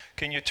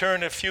Can you turn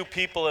to a few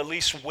people, at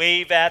least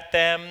wave at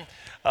them?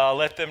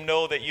 Let them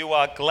know that you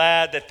are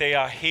glad that they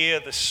are here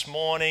this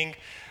morning.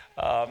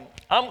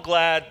 I'm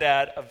glad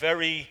that a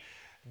very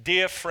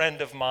dear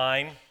friend of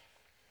mine,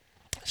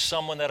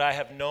 someone that I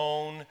have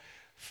known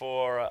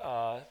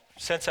for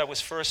since I was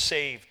first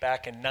saved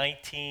back in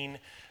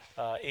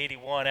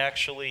 1981.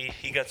 Actually,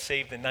 he got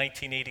saved in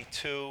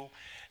 1982,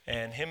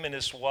 and him and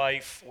his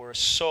wife were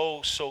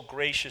so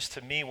gracious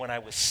to me when I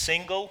was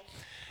single.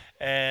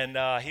 And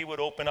he would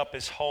open up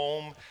his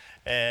home,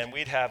 and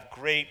we'd have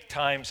great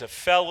times of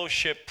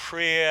fellowship,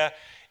 prayer,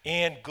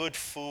 and good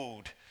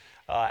food.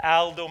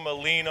 Aldo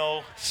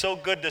Molino, so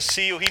good to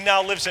see you. He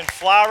now lives in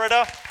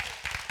Florida.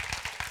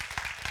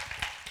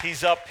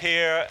 He's up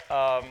here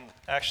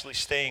actually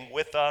staying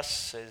with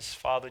us. His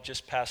father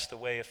just passed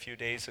away a few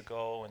days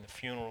ago, and the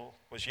funeral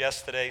was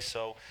yesterday,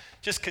 so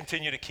just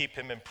continue to keep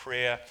him in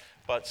prayer.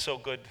 But so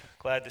good,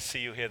 glad to see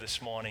you here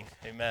this morning.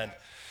 Amen.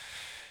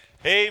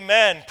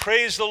 Amen.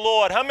 Praise the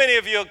Lord. How many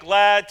of you are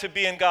glad to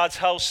be in God's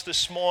house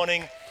this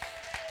morning?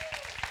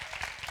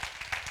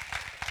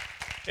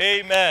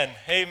 Amen.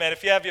 Amen.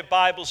 If you have your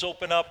Bibles,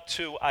 open up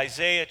to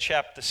Isaiah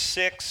chapter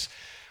 6.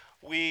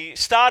 We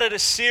started a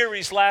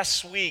series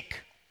last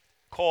week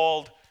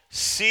called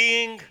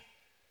Seeing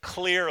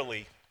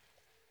Clearly.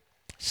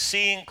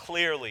 Seeing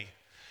Clearly.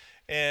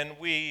 And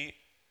we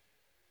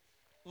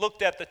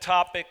looked at the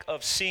topic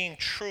of seeing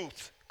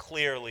truth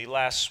clearly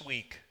last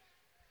week.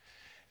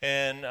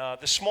 And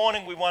this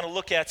morning we want to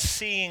look at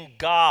seeing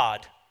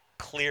God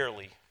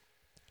clearly.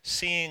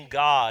 Seeing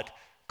God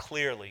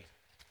clearly.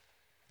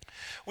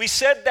 We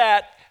said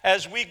that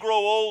as we grow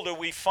older,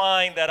 we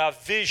find that our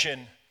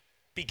vision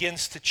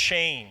begins to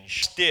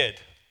change. It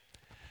did.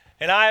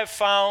 And I have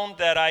found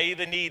that I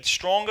either need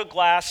stronger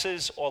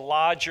glasses or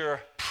larger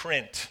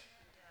print.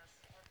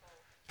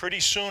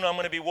 Pretty soon I'm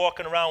going to be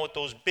walking around with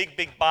those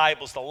big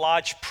Bibles, the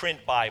large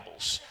print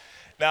Bibles.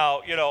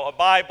 Now, you know, a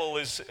Bible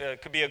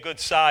could be a good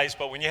size,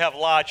 but when you have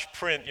large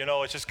print, you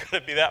know, it's just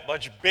going to be that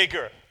much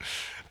bigger.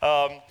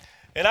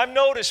 And I've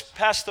noticed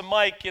Pastor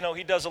Mike, you know,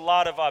 he does a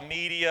lot of our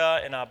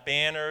media and our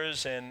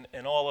banners and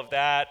all of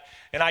that.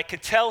 And I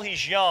could tell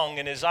he's young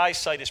and his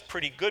eyesight is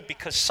pretty good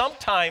because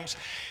sometimes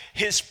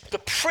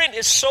the print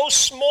is so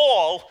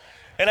small.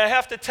 And I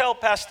have to tell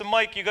Pastor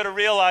Mike, you got to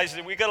realize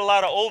that we got a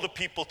lot of older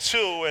people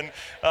too, and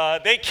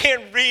they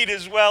can't read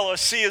as well or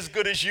see as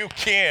good as you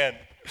can.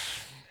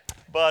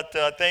 But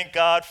thank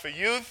God for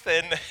youth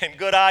and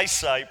good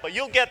eyesight. But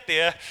you'll get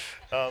there.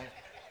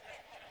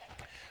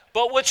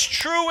 But what's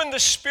true in the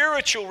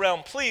spiritual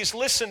realm, please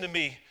listen to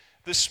me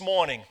this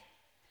morning.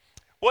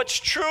 What's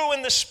true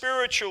in the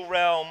spiritual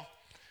realm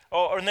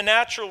or in the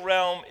natural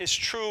realm is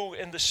true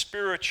in the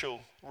spiritual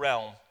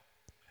realm.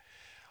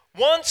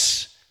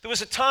 Once there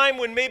was a time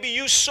when maybe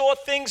you saw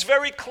things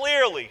very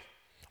clearly,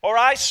 or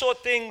I saw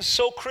things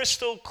so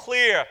crystal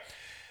clear.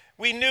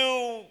 We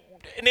knew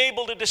and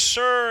able to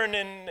discern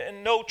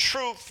and know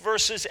truth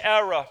versus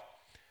error,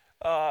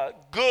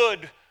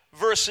 good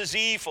versus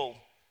evil.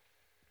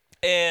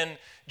 And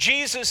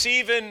Jesus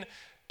even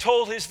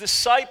told his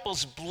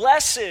disciples,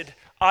 "Blessed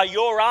are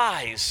your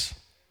eyes,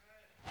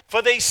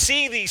 for they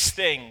see these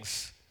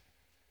things."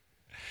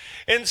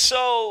 And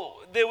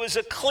so there was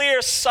a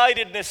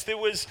clear-sightedness, there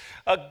was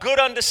a good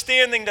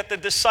understanding that the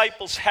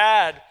disciples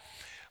had.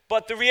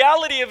 But the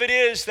reality of it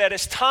is that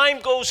as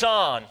time goes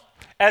on,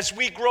 as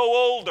we grow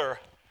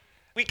older,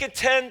 we could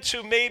tend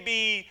to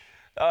maybe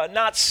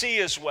not see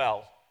as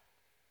well.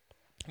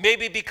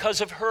 Maybe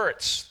because of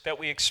hurts that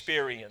we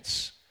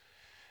experience.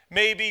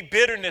 Maybe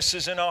bitterness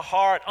is in our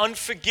heart,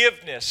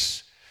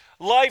 unforgiveness.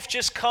 Life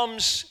just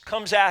comes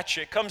at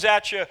you. It comes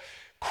at you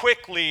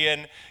quickly.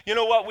 And you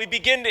know what? We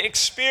begin to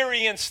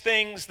experience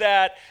things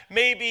that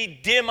maybe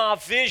dim our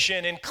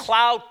vision and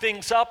cloud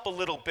things up a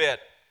little bit.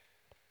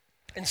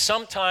 And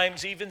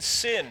sometimes even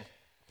sin.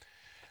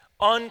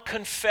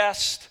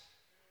 Unconfessed,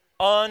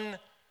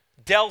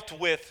 undealt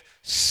with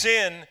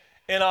sin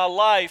in our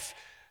life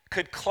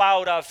could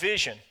cloud our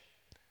vision.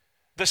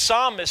 The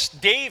psalmist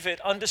David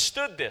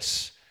understood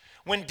this.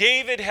 When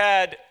David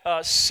had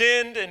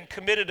sinned and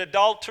committed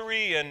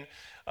adultery and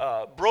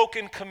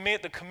broken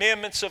the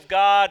commandments of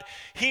God,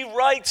 he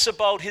writes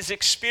about his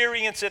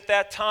experience at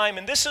that time.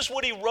 And this is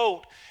what he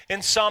wrote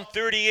in Psalm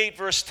 38,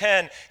 verse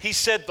 10. He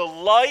said, "The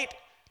light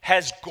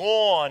has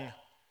gone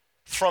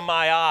from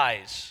my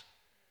eyes."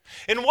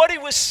 And what he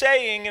was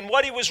saying and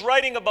what he was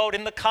writing about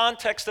in the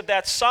context of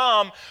that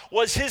psalm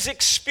was his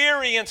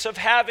experience of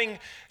having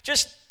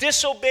just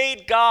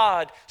disobeyed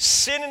God,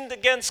 sinned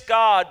against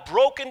God,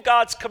 broken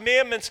God's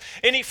commandments,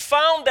 and he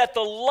found that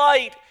the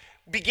light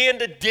began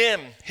to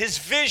dim. His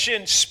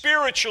vision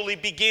spiritually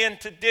began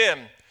to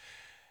dim.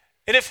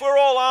 And if we're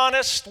all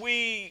honest,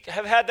 we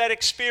have had that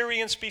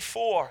experience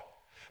before.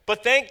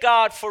 But thank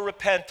God for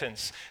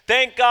repentance.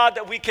 Thank God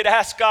that we could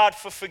ask God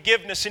for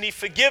forgiveness, and he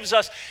forgives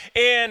us,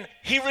 and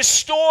he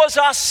restores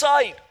our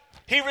sight.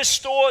 He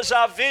restores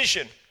our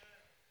vision.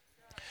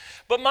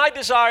 But my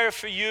desire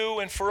for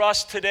you and for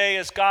us today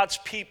as God's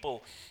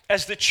people,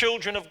 as the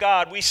children of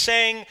God, we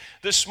sang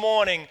this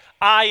morning,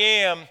 I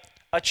am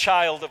a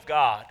child of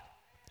God.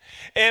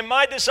 And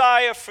my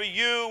desire for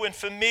you and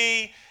for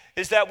me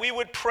is that we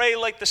would pray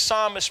like the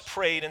psalmist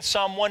prayed in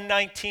Psalm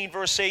 119,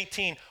 verse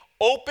 18.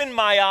 Open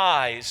my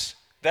eyes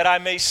that I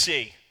may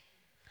see.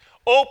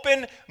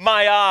 Open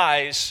my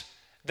eyes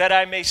that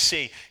I may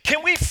see.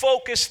 Can we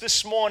focus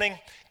this morning?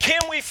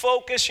 Can we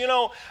focus?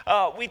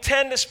 We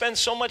tend to spend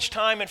so much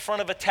time in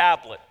front of a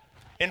tablet,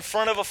 in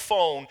front of a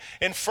phone,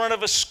 in front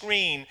of a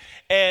screen,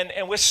 and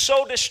we're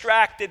so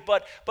distracted.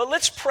 But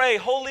let's pray,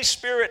 Holy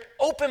Spirit,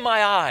 open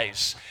my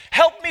eyes.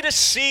 Help me to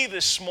see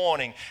this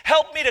morning.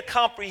 Help me to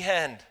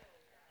comprehend.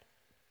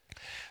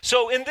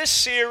 So in this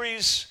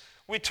series,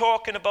 we're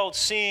talking about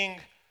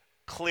seeing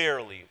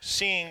clearly,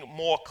 seeing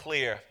more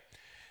clear.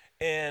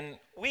 And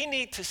we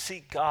need to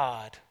see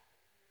God.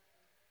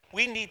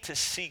 We need to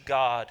see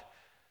God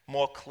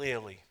more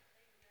clearly.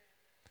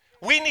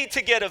 We need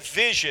to get a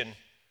vision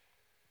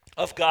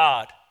of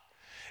God.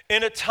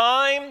 In a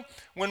time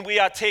when we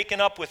are taken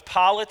up with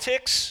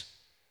politics,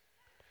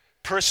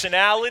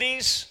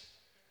 personalities,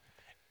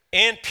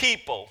 and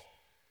people,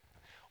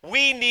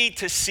 we need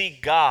to see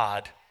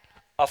God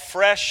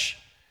afresh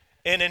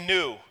and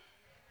anew.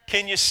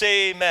 Can you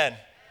say amen?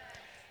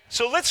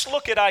 So let's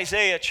look at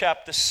Isaiah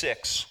chapter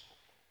 6.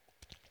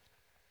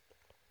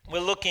 We're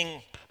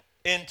looking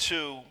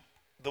into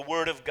the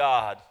Word of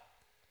God.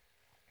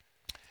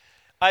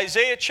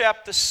 Isaiah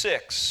chapter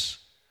 6,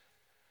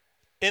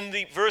 in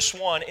the verse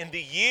 1, in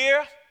the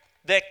year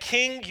that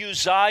King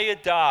Uzziah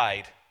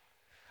died,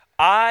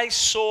 I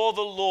saw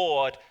the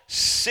Lord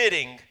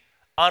sitting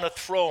on a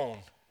throne,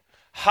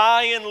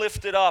 high and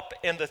lifted up,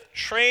 and the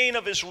train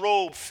of his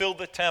robe filled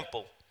the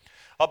temple.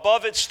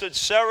 Above it stood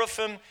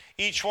seraphim.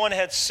 Each one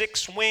had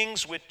 6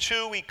 wings. With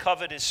 2 he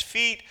covered his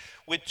feet.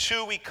 With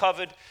 2 he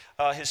covered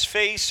his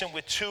face. And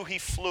with 2 he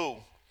flew.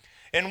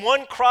 And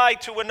one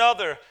cried to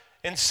another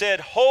and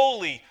said,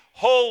 Holy,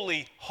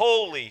 holy,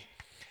 holy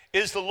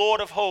is the Lord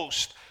of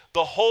hosts.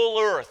 The whole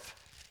earth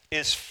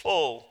is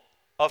full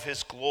of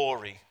his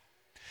glory.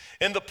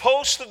 And the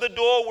posts of the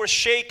door were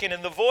shaken,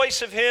 and the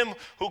voice of him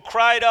who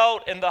cried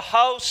out, and the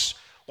house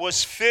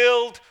was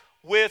filled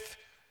with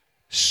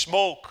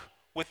smoke,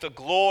 with the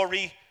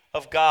glory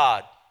of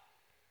God.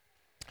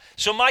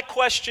 So my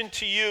question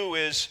to you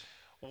is,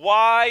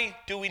 why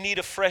do we need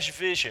a fresh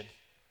vision?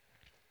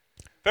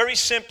 Very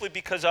simply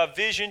because our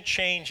vision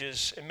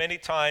changes, and many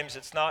times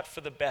it's not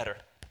for the better.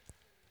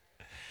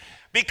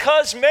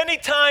 Because many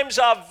times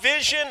our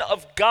vision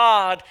of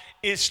God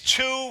is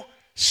too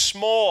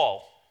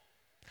small.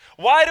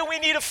 Why do we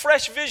need a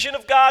fresh vision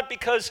of God?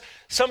 Because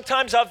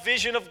sometimes our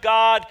vision of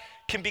God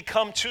can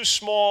become too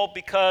small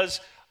because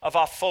of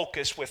our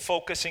focus. We're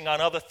focusing on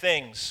other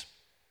things.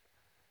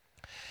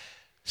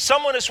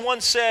 Someone has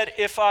once said,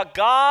 if our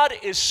God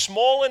is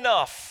small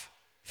enough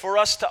for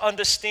us to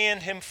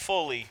understand him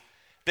fully,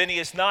 then he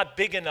is not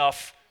big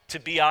enough to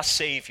be our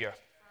Savior.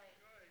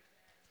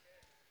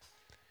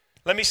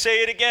 Let me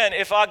say it again.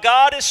 If our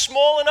God is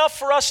small enough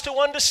for us to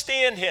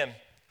understand him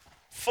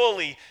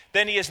fully,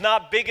 then he is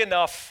not big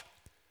enough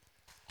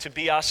to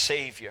be our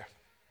Savior.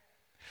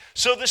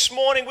 So this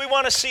morning we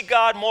want to see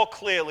God more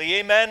clearly.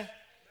 Amen?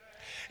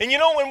 And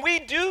when we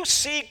do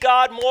see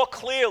God more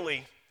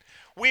clearly,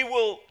 we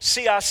will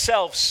see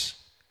ourselves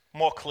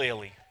more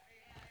clearly.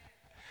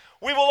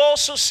 We will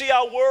also see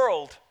our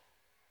world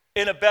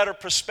in a better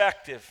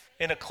perspective,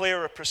 in a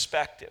clearer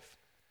perspective.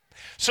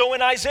 So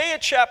in Isaiah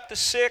chapter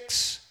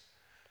 6,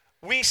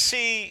 we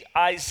see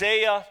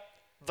Isaiah,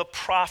 the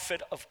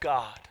prophet of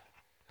God.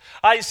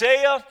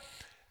 Isaiah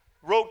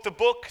wrote the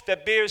book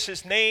that bears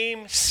his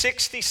name,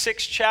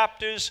 66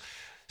 chapters,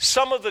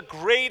 some of the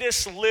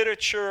greatest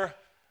literature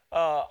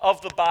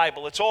of the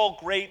Bible. It's all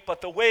great, but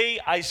the way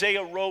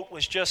Isaiah wrote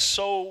was just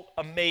so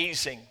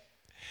amazing.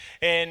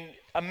 And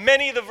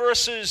many of the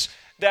verses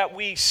that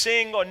we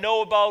sing or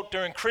know about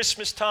during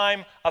Christmas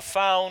time are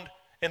found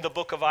in the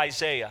book of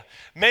Isaiah.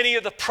 Many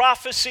of the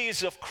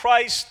prophecies of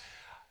Christ,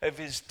 of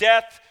his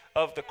death,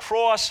 of the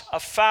cross, are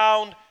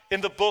found in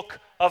the book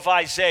of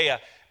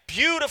Isaiah.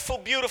 Beautiful,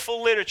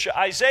 beautiful literature.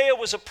 Isaiah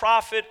was a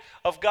prophet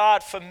of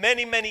God for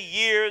many, many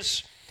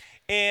years.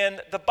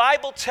 And the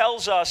Bible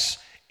tells us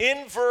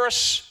in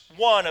verse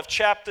 1 of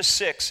chapter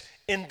 6,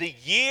 in the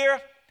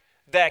year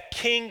that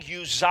King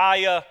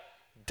Uzziah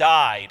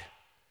died,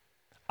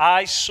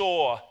 I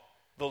saw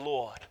the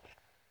Lord.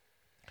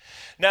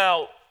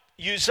 Now,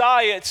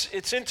 Uzziah,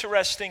 it's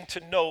interesting to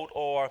note,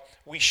 or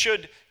we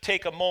should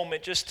take a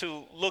moment just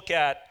to look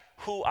at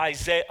who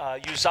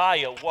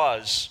Uzziah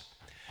was.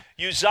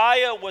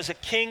 Uzziah was a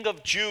king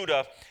of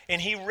Judah, and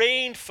he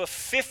reigned for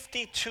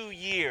 52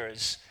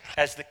 years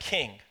as the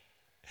king.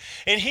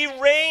 And he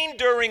reigned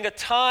during a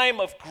time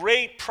of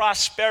great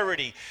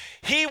prosperity.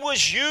 He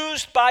was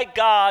used by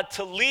God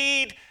to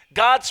lead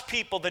God's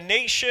people, the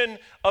nation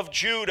of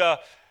Judah,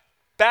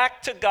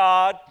 back to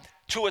God,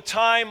 to a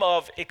time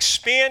of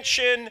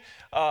expansion,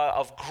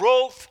 of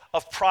growth,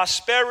 of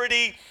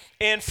prosperity.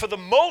 And for the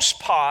most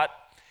part,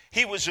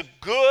 he was a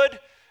good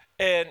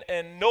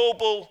and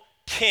noble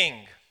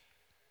king.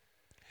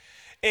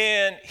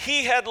 And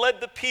he had led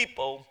the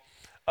people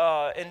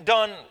and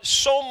done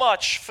so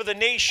much for the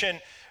nation,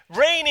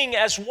 reigning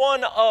as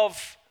one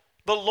of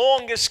the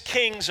longest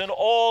kings in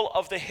all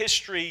of the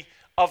history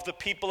of the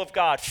people of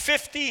God.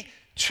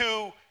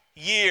 52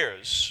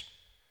 years.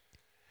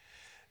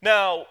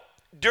 Now,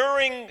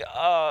 during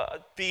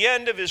the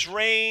end of his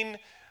reign,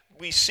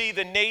 we see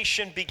the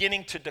nation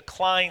beginning to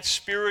decline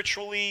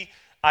spiritually.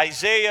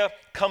 Isaiah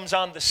comes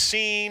on the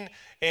scene,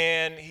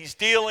 and he's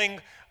dealing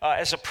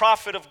as a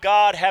prophet of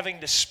God, having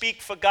to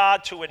speak for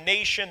God to a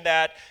nation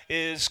that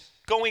is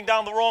going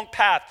down the wrong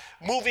path,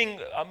 moving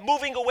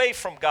away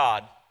from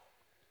God.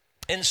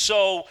 And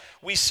so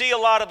we see a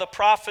lot of the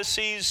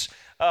prophecies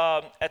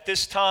at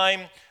this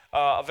time,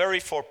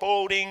 very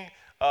foreboding,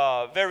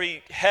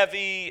 very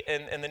heavy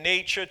in the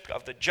nature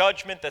of the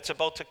judgment that's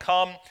about to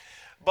come.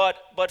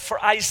 But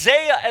for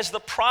Isaiah as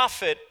the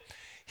prophet,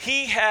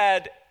 he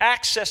had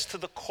access to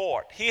the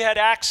court. He had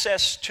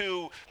access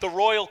to the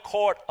royal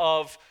court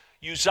of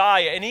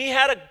Uzziah, and he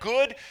had a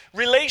good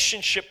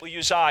relationship with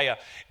Uzziah.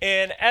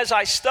 And as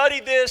I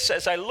studied this,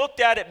 as I looked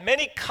at it,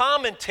 many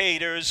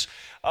commentators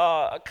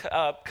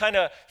kind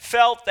of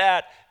felt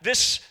that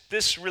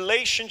this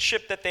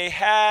relationship that they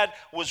had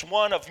was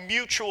one of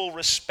mutual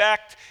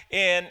respect,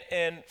 and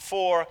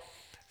for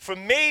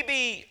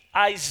maybe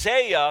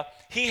Isaiah,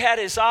 he had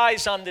his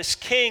eyes on this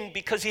king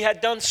because he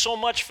had done so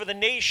much for the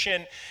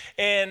nation.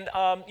 And,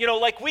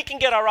 like we can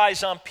get our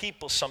eyes on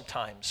people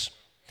sometimes.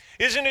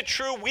 Isn't it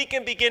true? We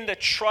can begin to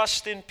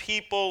trust in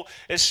people,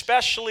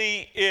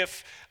 especially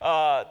if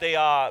they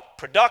are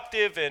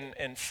productive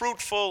and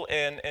fruitful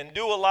and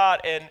do a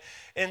lot.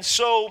 And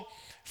so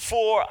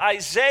for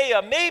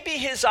Isaiah, maybe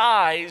his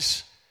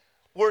eyes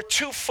were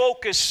too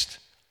focused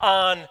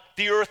on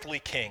the earthly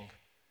king.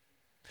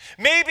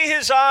 Maybe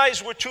his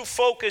eyes were too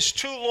focused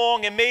too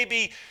long, and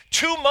maybe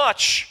too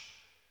much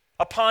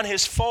upon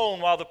his phone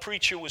while the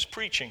preacher was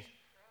preaching.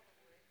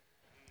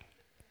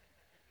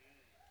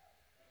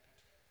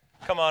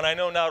 Come on, I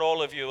know not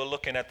all of you are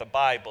looking at the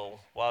Bible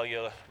while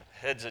your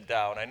heads are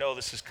down. I know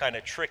this is kind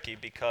of tricky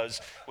because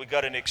we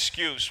got an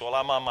excuse. Well,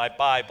 I'm on my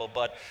Bible,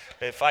 but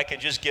if I can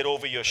just get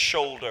over your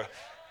shoulder.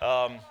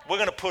 We're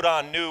going to put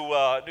on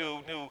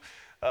new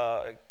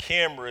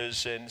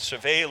cameras and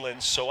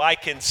surveillance so I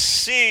can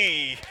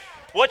see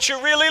what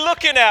you're really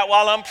looking at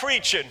while I'm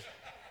preaching.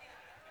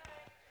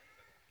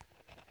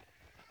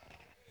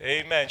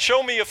 Amen.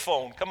 Show me your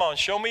phone. Come on,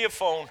 show me your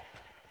phone.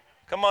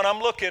 Come on, I'm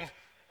looking.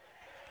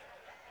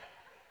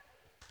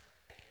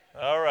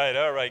 All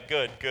right,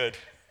 good.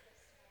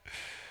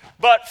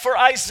 But for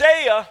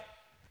Isaiah,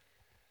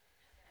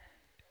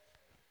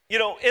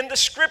 in the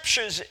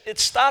scriptures, it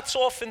starts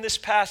off in this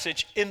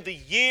passage, in the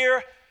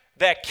year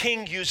that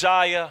King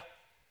Uzziah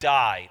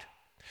died.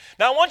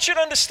 Now, I want you to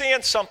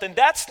understand something.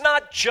 That's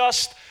not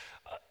just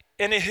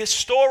in a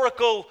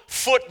historical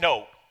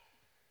footnote.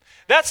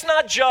 That's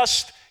not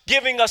just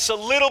giving us a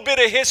little bit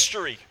of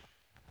history.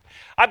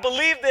 I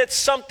believe that's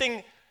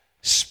something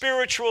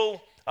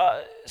spiritual,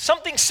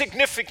 something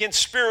significant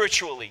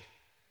spiritually.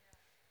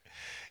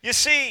 You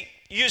see,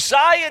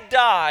 Uzziah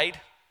died,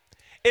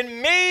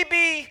 and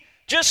maybe,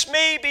 just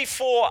maybe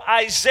for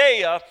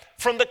Isaiah,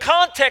 from the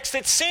context,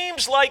 it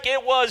seems like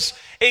it was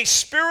a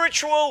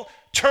spiritual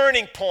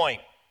turning point.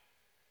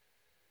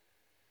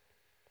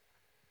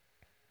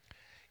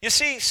 You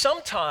see,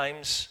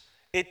 sometimes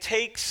it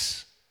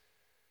takes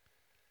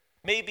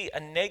maybe a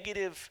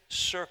negative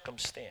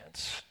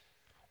circumstance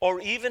or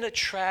even a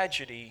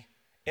tragedy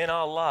in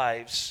our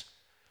lives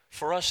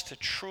for us to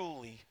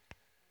truly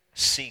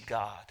see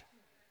God.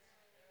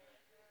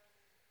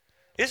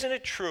 Isn't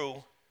it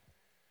true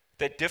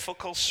that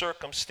difficult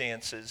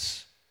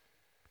circumstances,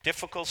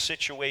 difficult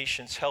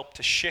situations help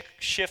to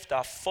shift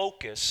our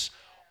focus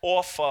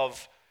off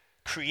of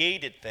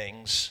created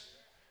things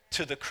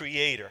to the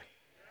Creator?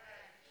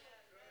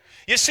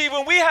 You see,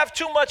 when we have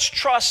too much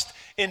trust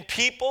in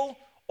people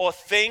or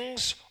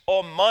things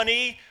or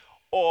money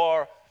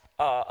or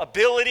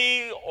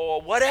ability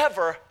or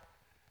whatever,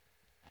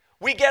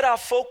 we get our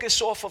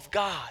focus off of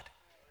God.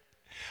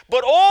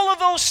 But all of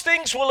those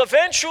things will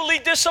eventually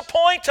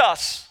disappoint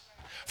us.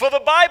 For the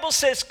Bible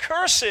says,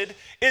 cursed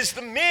is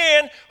the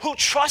man who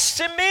trusts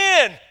in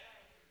man.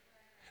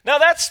 Now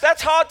that's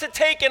hard to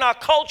take in our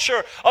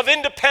culture of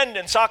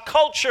independence, our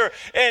culture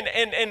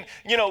and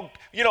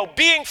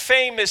being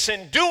famous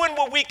and doing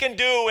what we can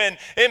do and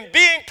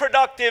being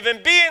productive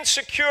and being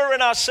secure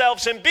in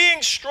ourselves and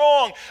being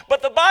strong.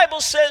 But the Bible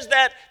says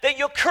that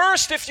you're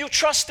cursed if you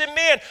trust in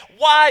man.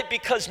 Why?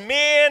 Because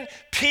man,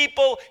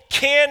 people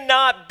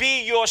cannot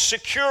be your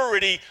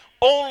security.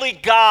 Only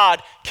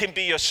God can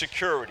be your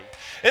security.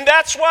 And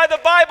that's why the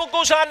Bible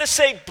goes on to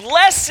say,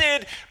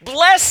 blessed,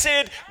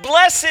 blessed,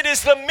 blessed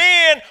is the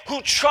man who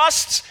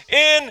trusts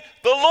in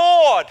the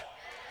Lord.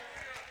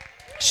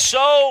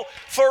 So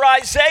for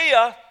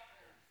Isaiah,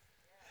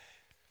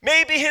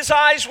 maybe his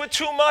eyes were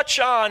too much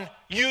on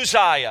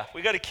Uzziah.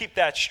 We got to keep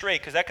that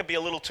straight because that could be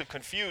a little too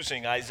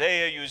confusing.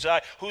 Isaiah,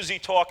 Uzziah, who's he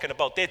talking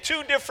about? They're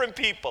two different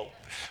people.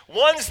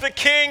 One's the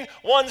king,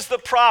 one's the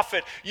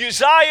prophet.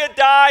 Uzziah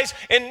dies,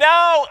 and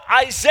now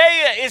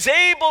Isaiah is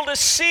able to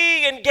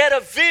see and get a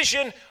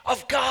vision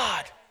of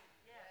God.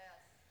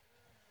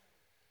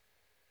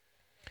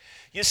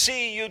 You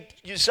see,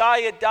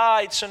 Uzziah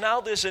died, so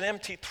now there's an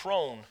empty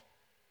throne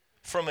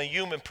from a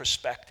human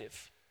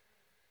perspective.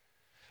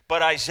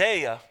 But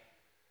Isaiah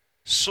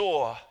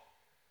saw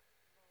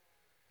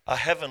a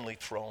heavenly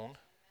throne.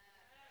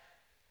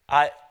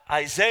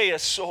 Isaiah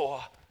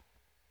saw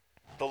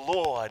the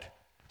Lord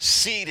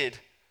seated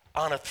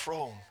on a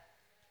throne.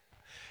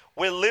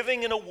 We're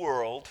living in a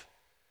world,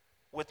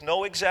 with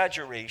no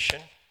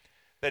exaggeration,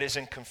 that is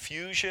in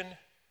confusion,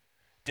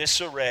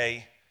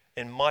 disarray,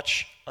 and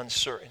much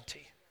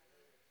uncertainty.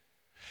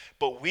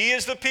 But we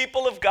as the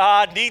people of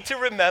God need to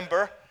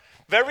remember,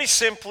 very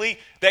simply,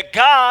 that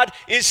God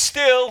is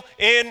still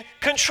in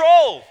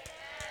control.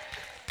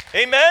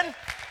 Amen?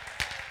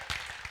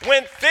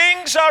 When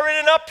things are in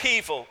an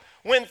upheaval,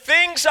 when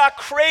things are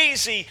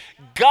crazy,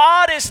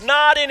 God is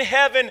not in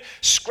heaven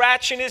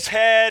scratching his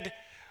head,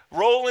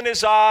 rolling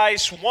his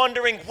eyes,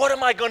 wondering, what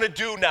am I going to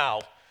do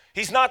now?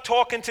 He's not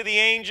talking to the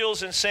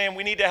angels and saying,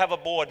 we need to have a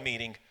board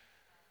meeting.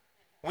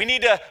 We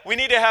need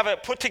to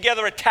put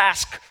together a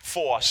task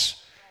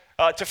force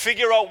to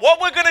figure out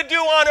what we're going to do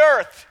on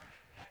earth.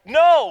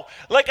 No,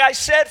 like I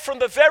said from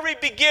the very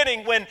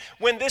beginning, when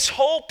this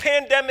whole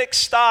pandemic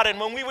started,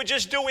 when we were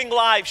just doing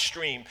live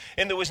stream,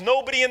 and there was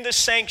nobody in this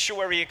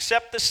sanctuary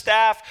except the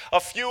staff, a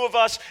few of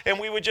us, and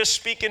we were just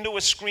speaking to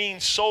a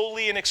screen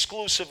solely and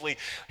exclusively.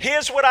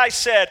 Here's what I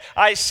said.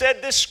 I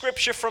said this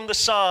scripture from the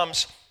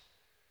Psalms.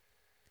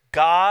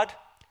 God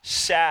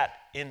sat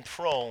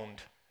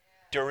enthroned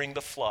during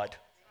the flood.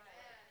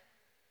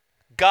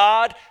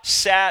 God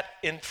sat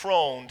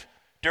enthroned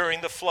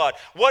during the flood.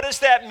 What does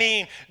that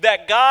mean?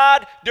 That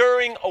God,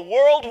 during a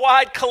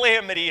worldwide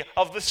calamity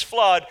of this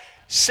flood,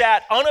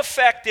 sat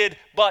unaffected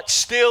but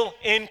still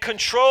in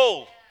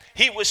control.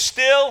 He was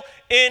still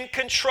in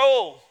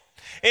control.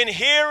 And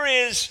here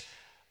is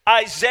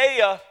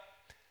Isaiah.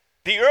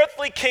 The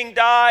earthly king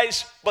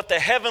dies, but the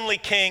heavenly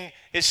king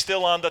is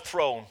still on the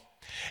throne.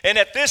 And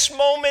at this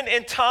moment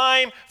in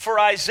time for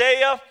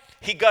Isaiah,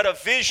 he got a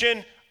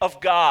vision of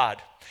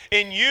God.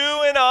 And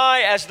you and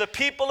I, as the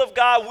people of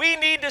God, we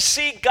need to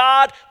see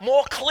God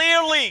more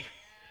clearly.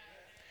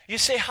 You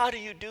say, how do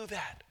you do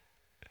that?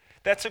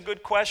 That's a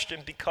good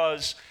question,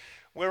 because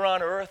we're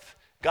on earth,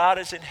 God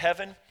is in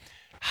heaven.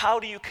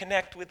 How do you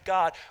connect with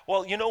God?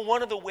 Well, you know,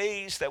 one of the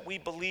ways that we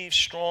believe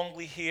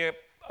strongly here,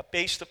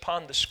 based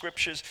upon the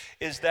scriptures,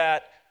 is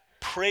that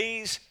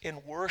praise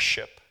and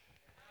worship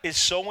is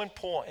so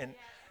important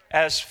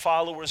as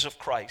followers of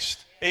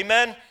Christ.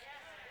 Amen?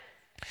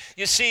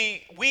 You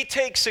see, we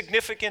take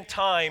significant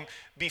time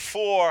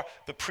before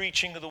the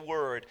preaching of the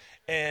word,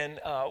 and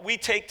we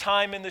take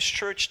time in this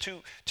church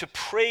to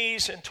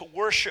praise and to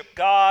worship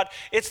God.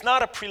 It's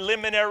not a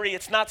preliminary.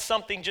 It's not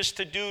something just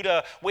to do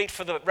to wait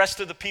for the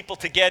rest of the people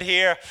to get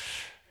here.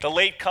 The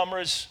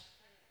latecomers,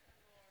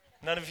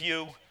 none of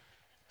you,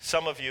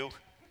 some of you.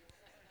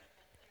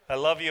 I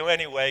love you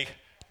anyway,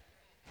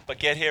 but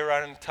get here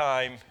on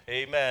time.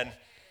 Amen.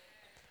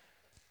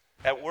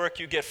 At work,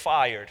 you get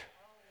fired.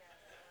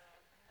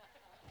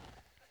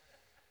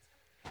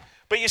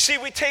 But you see,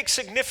 we take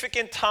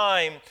significant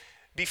time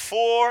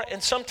before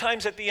and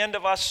sometimes at the end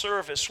of our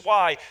service.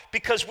 Why?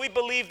 Because we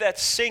believe that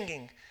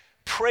singing,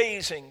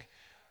 praising,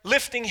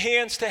 lifting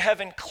hands to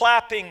heaven,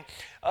 clapping,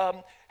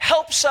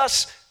 helps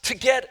us to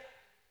get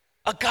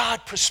a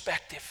God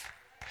perspective.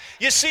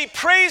 You see,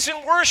 praise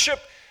and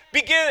worship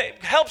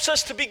helps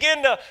us to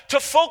begin to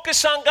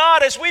focus on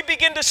God as we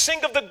begin to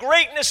sing of the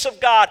greatness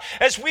of God,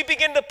 as we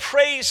begin to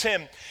praise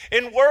him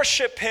and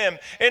worship him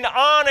and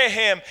honor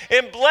him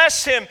and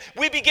bless him.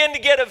 We begin to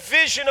get a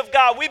vision of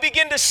God. We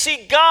begin to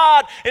see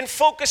God and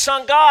focus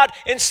on God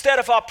instead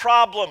of our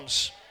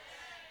problems.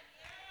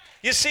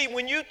 You see,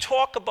 when you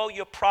talk about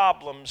your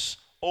problems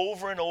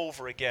over and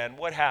over again,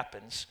 what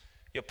happens?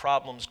 Your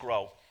problems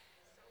grow.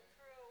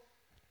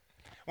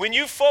 When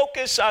you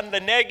focus on the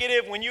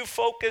negative, when you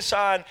focus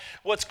on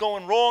what's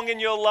going wrong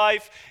in your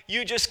life,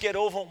 you just get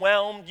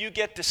overwhelmed, you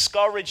get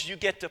discouraged, you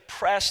get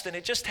depressed, and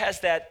it just has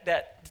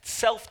that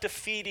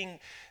self-defeating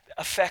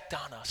effect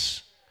on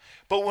us.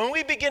 But when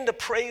we begin to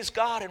praise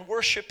God and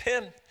worship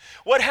him,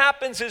 what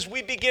happens is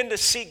we begin to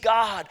see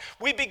God.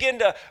 We begin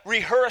to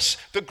rehearse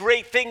the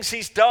great things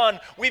he's done.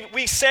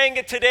 We sang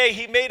it today.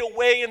 He made a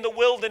way in the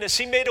wilderness.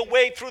 He made a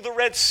way through the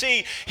Red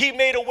Sea. He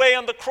made a way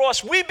on the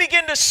cross. We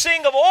begin to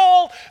sing of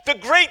all the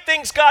great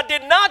things God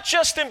did, not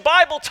just in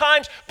Bible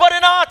times, but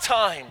in our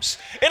times,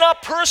 in our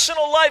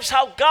personal lives,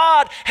 how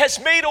God has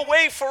made a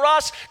way for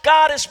us.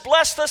 God has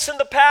blessed us in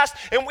the past,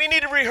 and we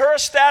need to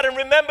rehearse that and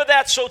remember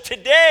that, so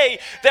today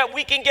that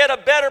we can get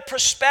a better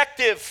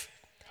perspective,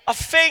 a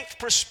faith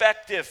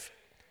perspective.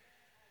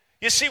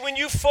 You see, when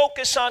you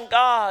focus on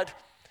God,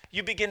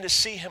 you begin to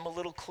see him a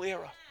little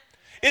clearer.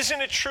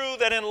 Isn't it true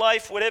that in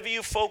life, whatever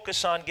you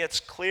focus on gets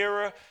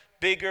clearer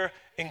bigger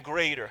and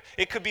greater.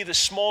 It could be the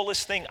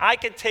smallest thing. I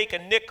can take a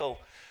nickel,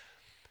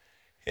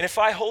 and if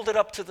I hold it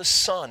up to the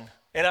sun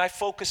and I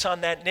focus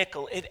on that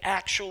nickel, it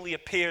actually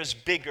appears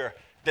bigger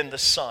than the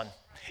sun.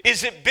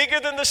 Is it bigger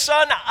than the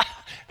sun?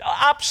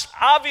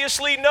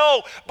 Obviously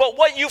no. But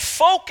what you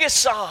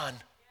focus on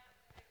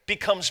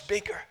becomes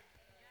bigger.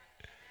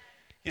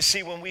 You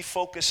see, when we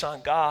focus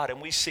on God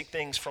and we see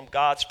things from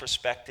God's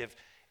perspective,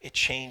 it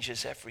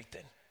changes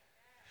everything.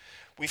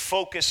 We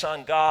focus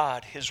on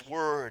God, His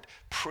Word,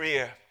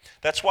 prayer.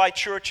 That's why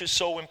church is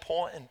so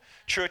important.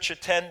 Church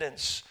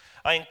attendance.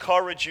 I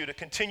encourage you to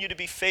continue to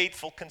be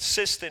faithful,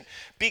 consistent,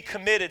 be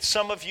committed.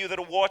 Some of you that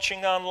are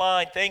watching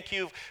online, thank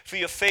you for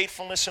your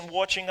faithfulness in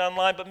watching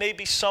online, but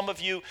maybe some of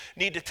you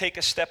need to take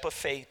a step of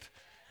faith.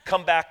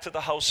 Come back to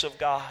the house of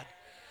God.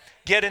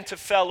 Get into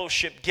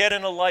fellowship. Get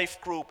in a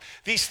life group.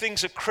 These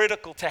things are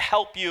critical to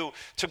help you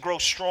to grow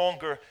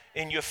stronger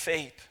in your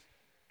faith.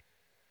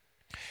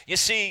 You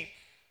see,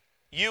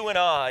 you and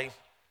I,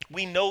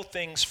 we know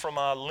things from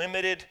our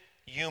limited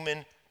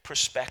human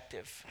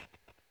perspective.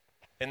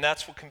 And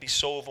that's what can be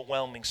so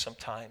overwhelming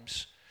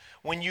sometimes.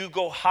 When you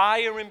go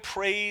higher in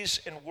praise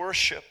and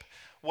worship,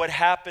 what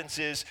happens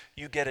is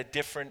you get a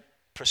different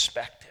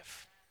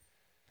perspective.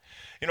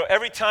 You know,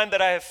 every time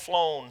that I have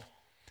flown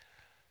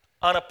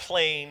on a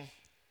plane,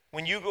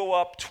 when you go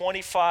up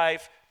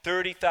 25,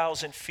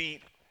 30,000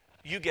 feet,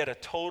 you get a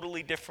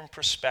totally different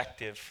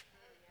perspective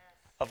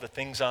of the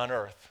things on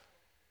earth.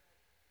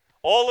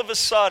 All of a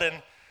sudden,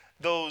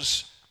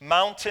 those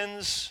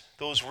mountains,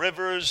 those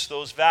rivers,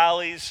 those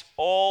valleys,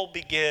 all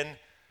begin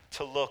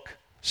to look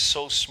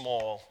so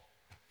small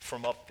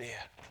from up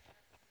there.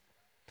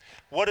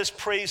 What does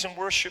praise and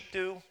worship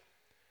do?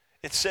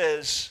 It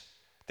says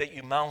that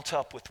you mount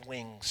up with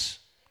wings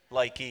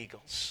like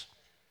eagles.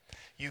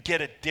 You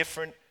get a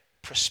different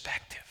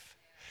perspective.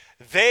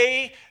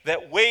 They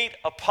that wait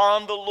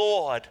upon the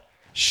Lord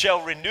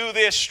shall renew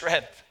their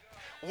strength.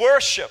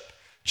 Worship,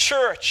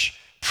 church,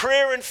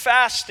 prayer and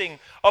fasting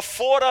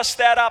afford us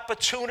that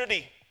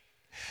opportunity.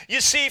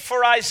 You see,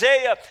 for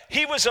Isaiah,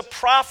 he was a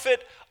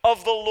prophet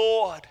of the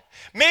Lord.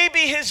 Maybe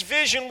his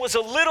vision was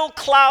a little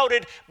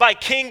clouded by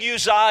King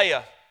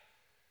Uzziah.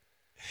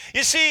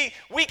 You see,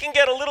 we can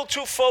get a little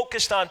too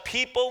focused on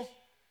people,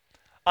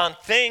 on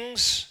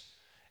things,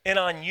 and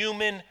on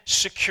human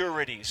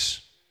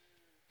securities.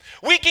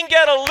 We can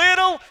get a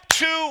little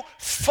too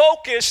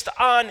focused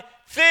on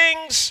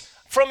things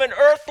from an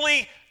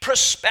earthly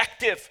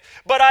perspective.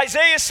 But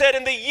Isaiah said,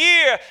 in the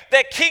year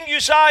that King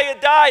Uzziah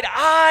died,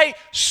 I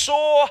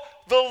saw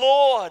the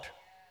Lord.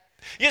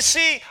 You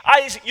see,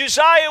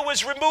 Uzziah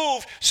was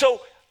removed,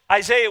 so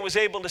Isaiah was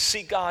able to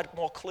see God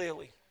more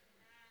clearly.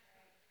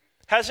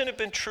 Hasn't it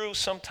been true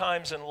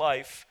sometimes in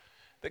life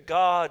that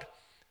God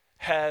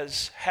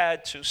has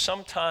had to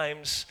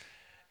sometimes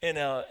in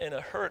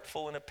a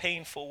hurtful, in a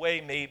painful way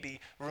maybe,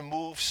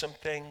 remove some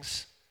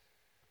things?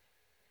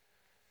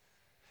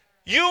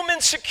 Human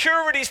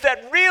securities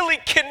that really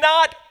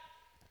cannot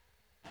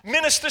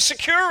minister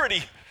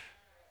security.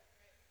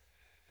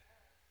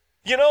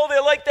 You know,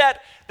 they're like that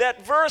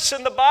verse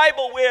in the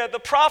Bible where the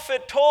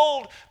prophet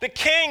told the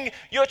king,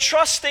 you're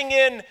trusting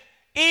in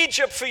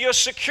Egypt for your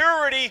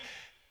security.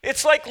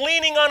 It's like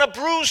leaning on a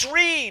bruised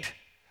reed.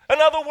 In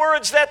other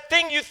words, that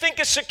thing you think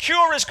is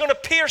secure is going to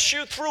pierce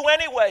you through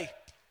anyway.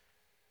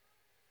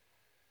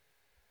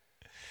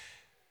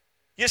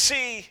 You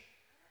see,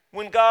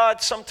 when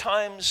God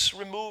sometimes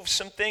removes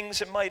some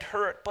things, it might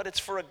hurt, but it's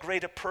for a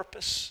greater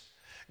purpose.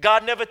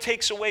 God never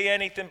takes away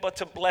anything but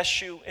to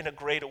bless you in a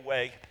greater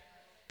way.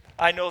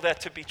 I know that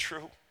to be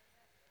true.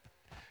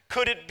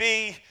 Could it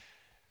be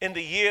in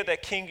the year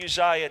that King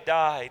Uzziah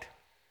died,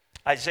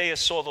 Isaiah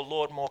saw the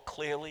Lord more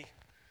clearly?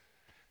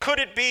 Could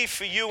it be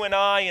for you and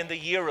I in the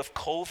year of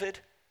COVID?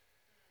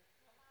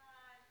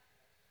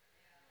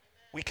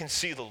 We can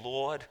see the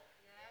Lord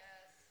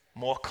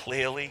more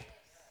clearly.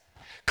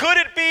 Could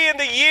it be in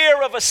the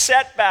year of a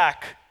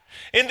setback,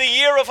 in the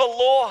year of a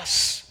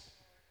loss?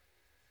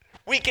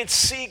 We can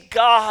see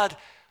God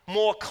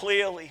more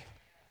clearly.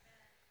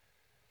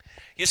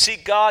 You see,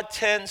 God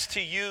tends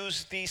to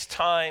use these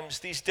times,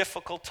 these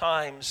difficult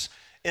times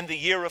in the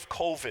year of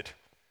COVID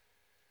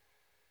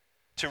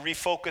to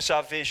refocus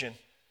our vision,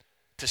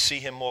 to see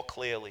Him more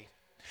clearly.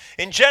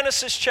 In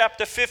Genesis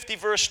chapter 50,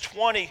 verse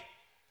 20,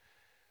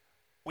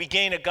 we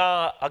gain a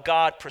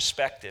God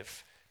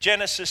perspective.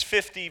 Genesis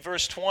 50,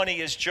 verse 20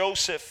 is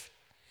Joseph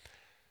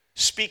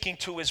speaking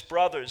to his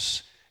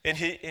brothers.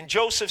 And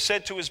Joseph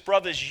said to his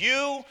brothers,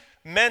 you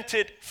meant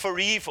it for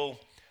evil,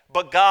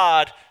 but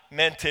God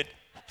meant it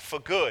for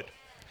good.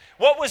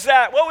 What was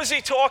that? What was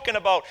he talking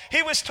about?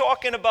 He was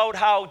talking about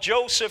how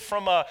Joseph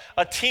from a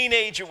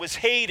teenager was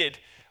hated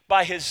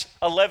by his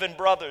 11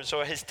 brothers,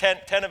 or his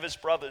 10 of his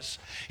brothers.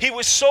 He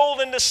was sold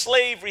into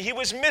slavery. He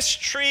was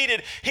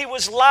mistreated. He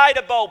was lied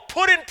about,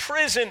 put in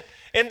prison,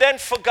 and then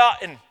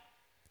forgotten.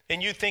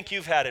 And you think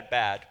you've had it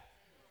bad.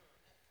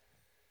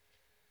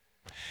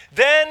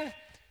 Then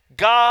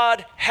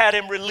God had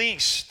him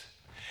released.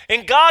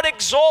 And God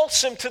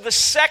exalts him to the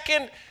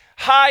second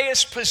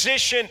highest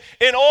position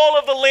in all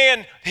of the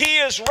land. He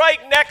is right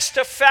next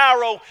to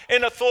Pharaoh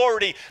in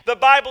authority. The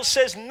Bible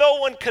says no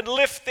one could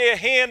lift their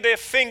hand, their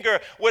finger,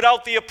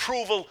 without the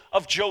approval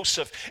of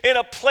Joseph, in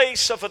a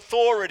place of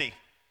authority.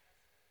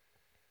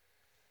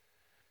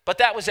 But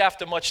that was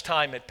after much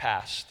time had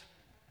passed.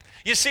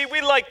 You see,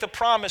 we like the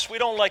promise, we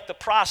don't like the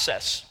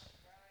process.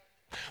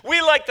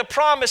 We like the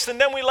promise, and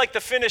then we like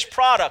the finished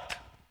product.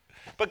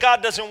 But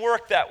God doesn't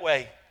work that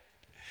way.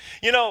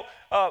 You know,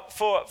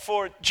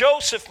 for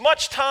Joseph,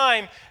 much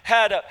time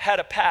had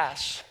to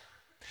pass.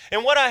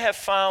 And what I have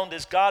found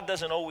is God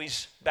doesn't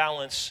always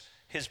balance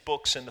his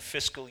books in the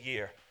fiscal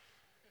year.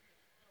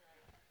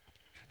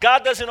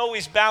 God doesn't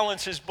always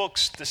balance his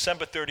books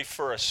December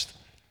 31st.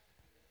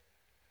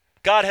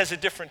 God has a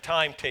different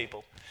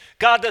timetable.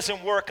 God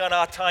doesn't work on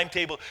our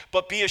timetable,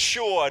 but be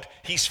assured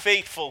he's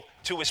faithful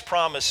to his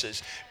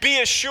promises.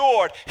 Be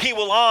assured he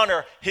will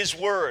honor his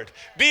word.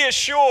 Be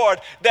assured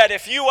that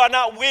if you are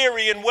not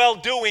weary in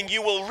well-doing,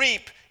 you will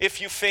reap if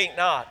you faint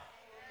not.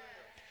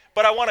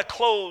 But I want to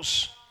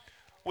close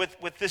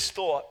with this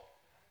thought.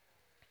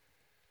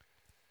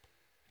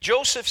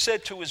 Joseph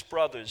said to his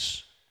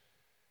brothers,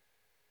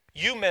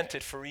 "You meant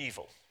it for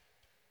evil."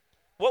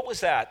 What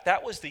was that?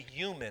 That was the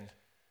human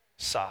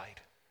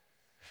side.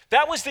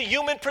 That was the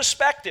human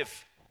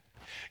perspective.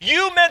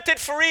 You meant it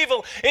for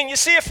evil. And you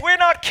see, if we're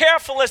not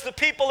careful as the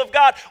people of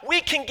God, we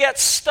can get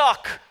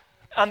stuck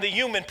on the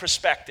human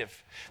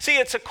perspective. See,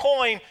 it's a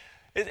coin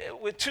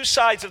with two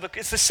sides of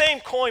it's the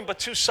same coin, but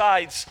two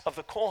sides of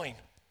the coin.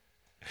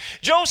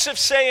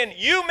 Joseph's saying,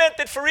 you meant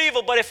it for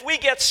evil, but if we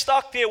get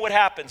stuck there, what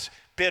happens?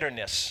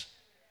 Bitterness,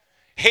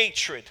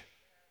 hatred,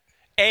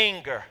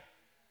 anger,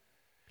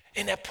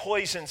 and that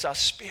poisons our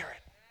spirit.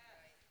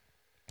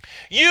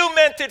 You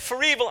meant it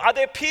for evil. Are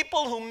there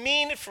people who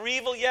mean it for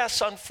evil? Yes,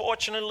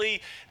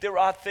 unfortunately, there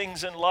are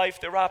things in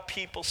life. There are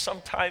people,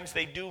 sometimes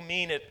they do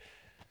mean it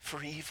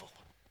for evil.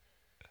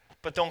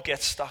 But don't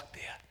get stuck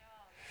there.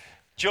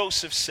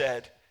 Joseph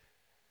said,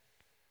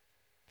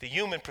 the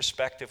human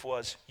perspective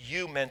was,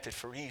 you meant it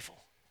for evil.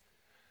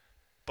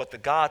 But the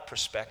God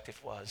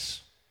perspective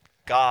was,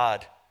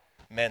 God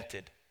meant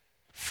it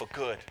for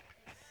good.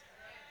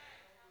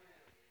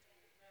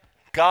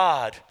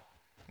 God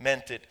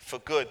meant it for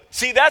good.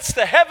 See, that's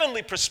the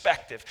heavenly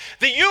perspective.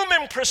 The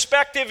human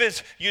perspective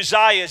is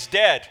Uzziah's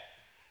dead.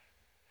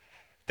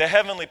 The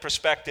heavenly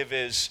perspective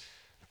is,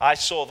 I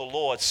saw the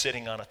Lord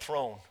sitting on a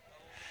throne.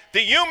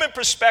 The human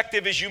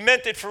perspective is, you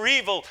meant it for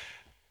evil.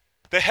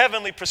 The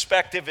heavenly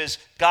perspective is,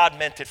 God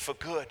meant it for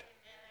good.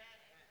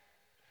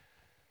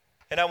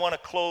 And I want to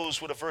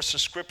close with a verse of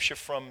scripture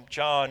from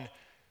John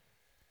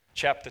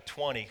chapter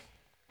 20,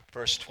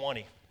 verse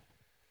 20.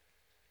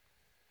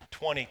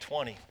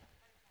 2020.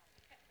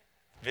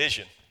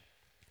 Vision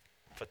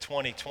for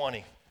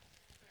 2020.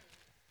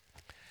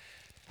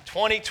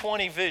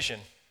 2020 vision.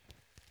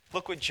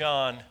 Look what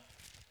John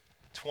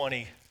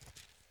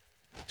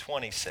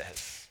 20:20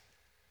 says.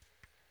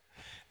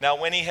 Now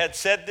when he had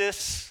said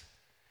this,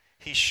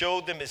 he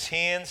showed them his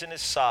hands and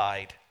his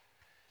side.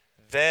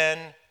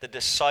 Then the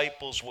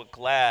disciples were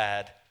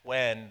glad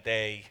when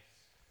they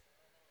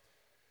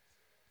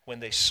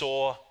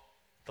saw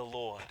the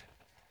Lord.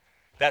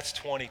 That's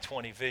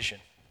 2020 vision.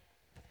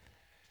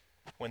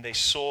 When they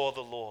saw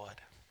the Lord.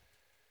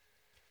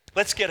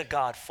 Let's get a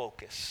God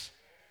focus.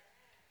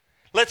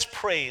 Let's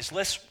praise.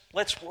 Let's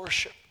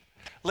worship.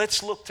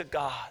 Let's look to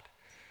God.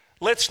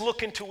 Let's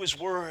look into his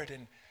word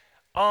and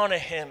honor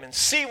him and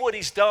see what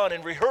he's done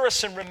and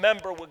rehearse and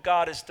remember what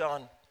God has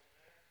done.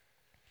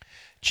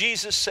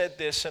 Jesus said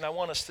this, and I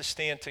want us to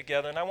stand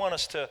together, and I want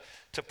us to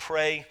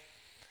pray.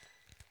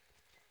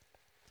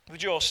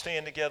 Would you all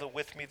stand together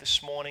with me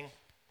this morning?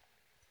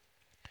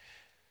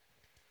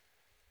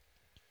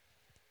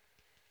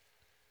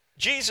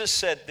 Jesus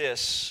said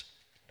this.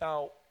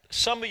 Now,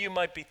 some of you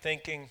might be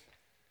thinking,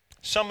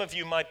 some of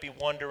you might be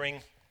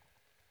wondering,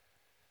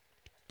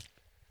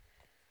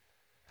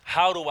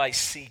 how do I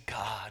see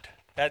God?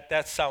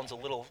 That sounds a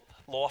little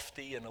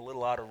lofty and a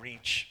little out of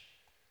reach.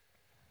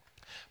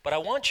 But I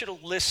want you to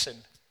listen.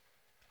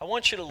 I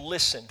want you to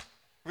listen,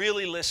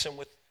 really listen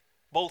with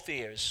both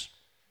ears,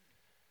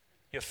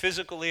 your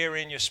physical ear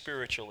and your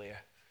spiritual ear.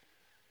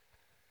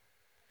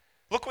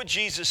 Look what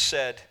Jesus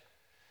said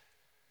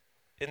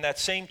in that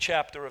same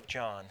chapter of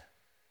John.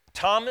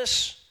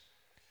 Thomas,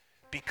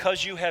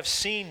 because you have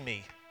seen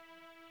me,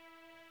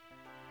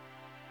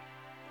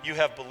 you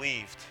have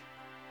believed.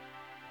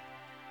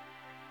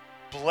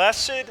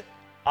 Blessed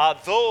are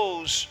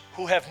those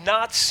who have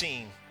not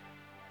seen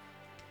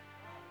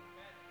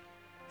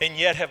and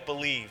yet have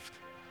believed.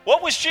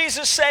 What was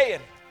Jesus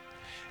saying?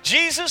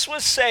 Jesus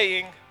was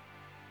saying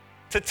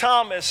to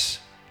Thomas,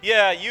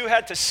 yeah, you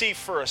had to see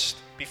first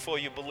before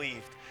you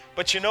believed.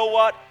 But you know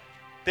what?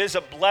 There's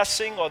a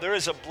blessing, or there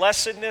is a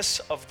blessedness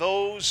of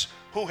those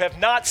who have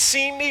not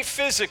seen me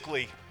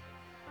physically,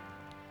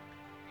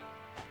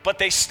 but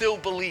they still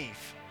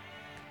believe.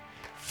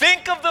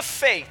 Think of the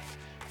faith.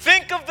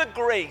 Think of the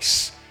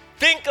grace.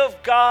 Think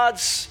of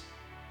God's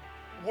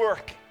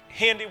work,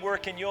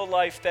 handiwork in your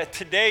life, that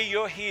today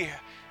you're here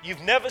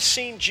You've never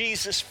seen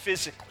Jesus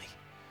physically,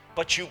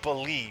 but you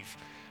believe.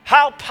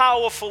 How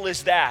powerful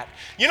is that?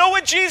 You know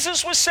what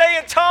Jesus was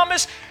saying,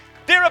 Thomas?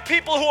 There are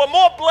people who are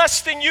more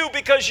blessed than you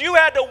because you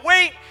had to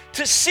wait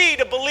to see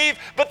to believe.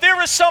 But there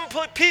are some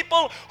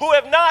people who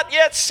have not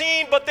yet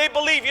seen, but they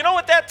believe. You know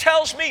what that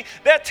tells me?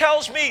 That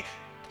tells me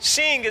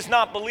seeing is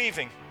not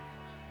believing,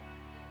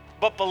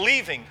 but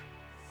believing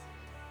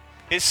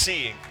is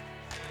seeing.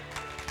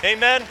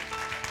 Amen?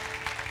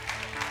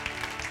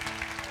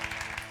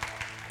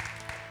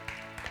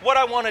 What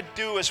I want to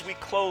do as we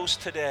close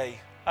today,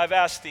 I've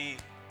asked the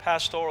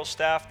pastoral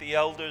staff, the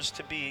elders,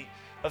 to be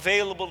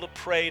available to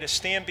pray, to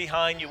stand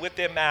behind you with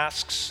their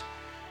masks,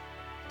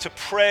 to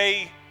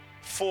pray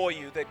for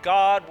you, that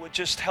God would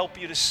just help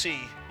you to see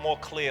more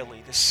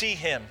clearly, to see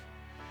Him.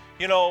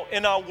 You know,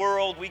 in our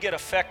world, we get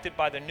affected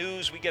by the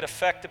news, we get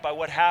affected by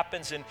what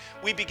happens, and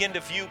we begin to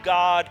view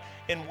God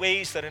in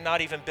ways that are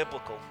not even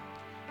biblical.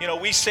 You know,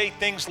 we say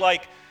things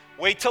like,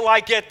 wait till I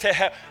get to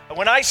heaven.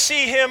 When I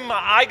see Him,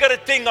 I got a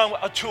thing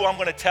or two I'm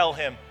going to tell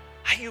Him.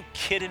 Are you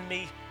kidding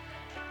me?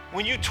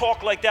 When you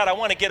talk like that, I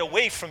want to get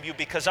away from you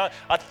because a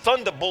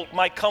thunderbolt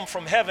might come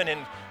from heaven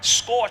and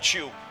scorch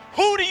you.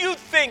 Who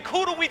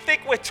do we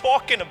think we're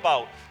talking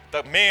about?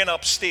 The man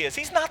upstairs.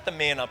 He's not the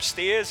man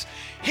upstairs.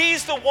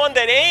 He's the one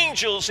that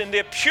angels in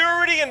their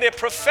purity and their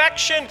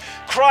perfection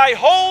cry,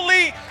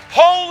 holy,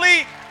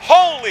 holy,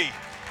 holy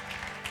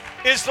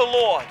is the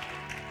Lord.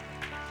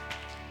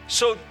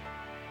 So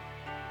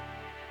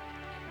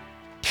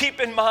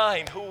keep in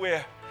mind who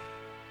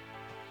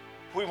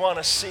we want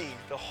to see,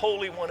 the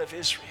Holy One of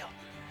Israel.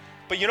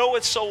 But you know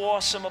what's so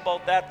awesome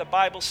about that? The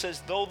Bible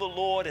says, though the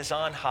Lord is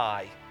on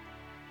high,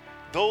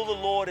 though the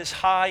Lord is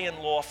high and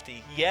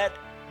lofty, yet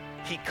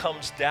He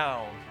comes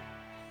down.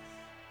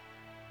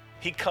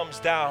 He comes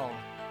down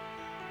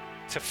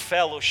to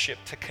fellowship,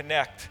 to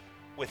connect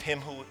with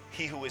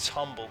He who is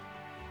humble.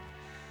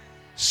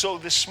 So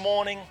this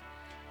morning,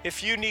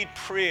 if you need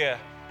prayer,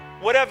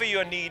 whatever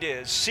your need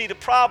is, see, the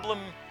problem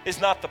is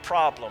not the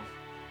problem.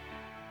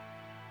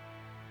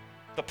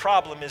 The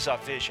problem is our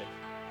vision.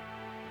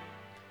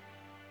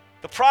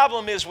 The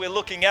problem is we're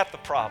looking at the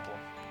problem.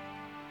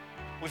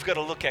 We've got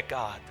to look at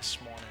God this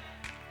morning.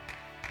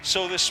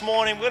 So this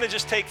morning, we're going to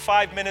just take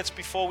 5 minutes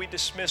before we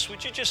dismiss.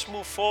 Would you just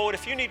move forward?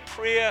 If you need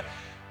prayer,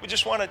 we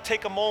just want to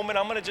take a moment.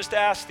 I'm going to just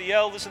ask the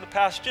elders and the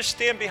pastor, just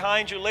stand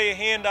behind you, lay a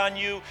hand on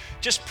you,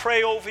 just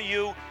pray over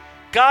you.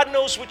 God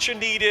knows what your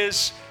need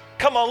is.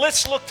 Come on,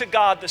 let's look to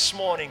God this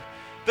morning.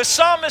 The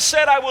psalmist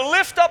said, I will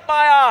lift up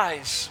my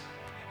eyes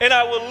and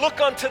I will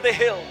look unto the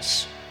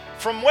hills.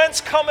 From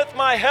whence cometh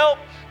my help?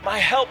 My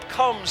help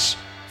comes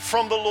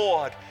from the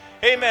Lord.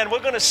 Amen. We're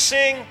going to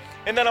sing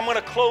and then I'm going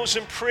to close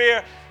in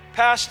prayer.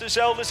 Pastors,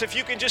 elders, if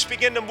you can just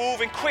begin to move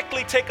and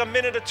quickly take a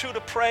minute or two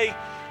to pray.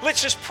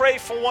 Let's just pray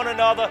for one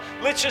another.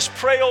 Let's just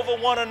pray over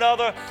one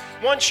another.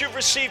 Once you've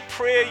received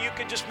prayer, you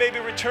can just maybe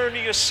return to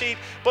your seat.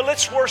 But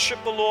let's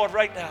worship the Lord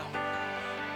right now.